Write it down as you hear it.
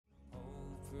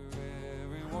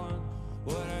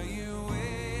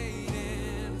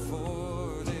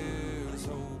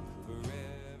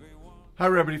Hi,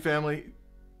 Remedy family.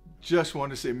 Just want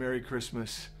to say Merry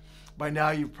Christmas. By now,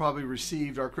 you've probably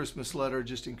received our Christmas letter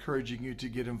just encouraging you to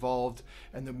get involved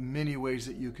and the many ways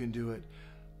that you can do it.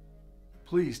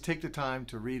 Please take the time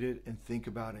to read it and think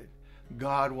about it.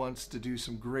 God wants to do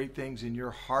some great things in your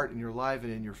heart, in your life,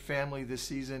 and in your family this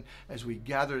season as we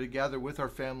gather together with our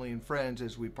family and friends,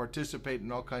 as we participate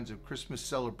in all kinds of Christmas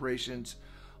celebrations.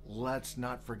 Let's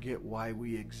not forget why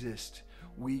we exist.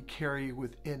 We carry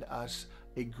within us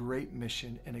a great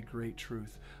mission and a great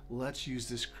truth. Let's use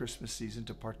this Christmas season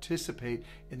to participate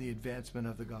in the advancement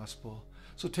of the gospel.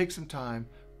 So take some time,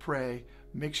 pray,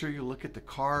 make sure you look at the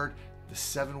card, the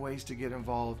 7 ways to get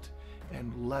involved,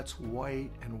 and let's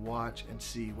wait and watch and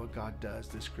see what God does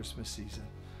this Christmas season.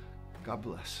 God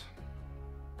bless.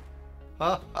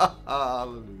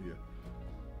 Hallelujah.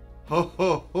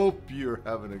 Hope you're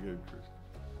having a good Christmas.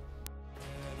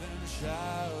 Heaven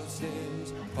shouts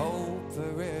his hope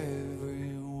for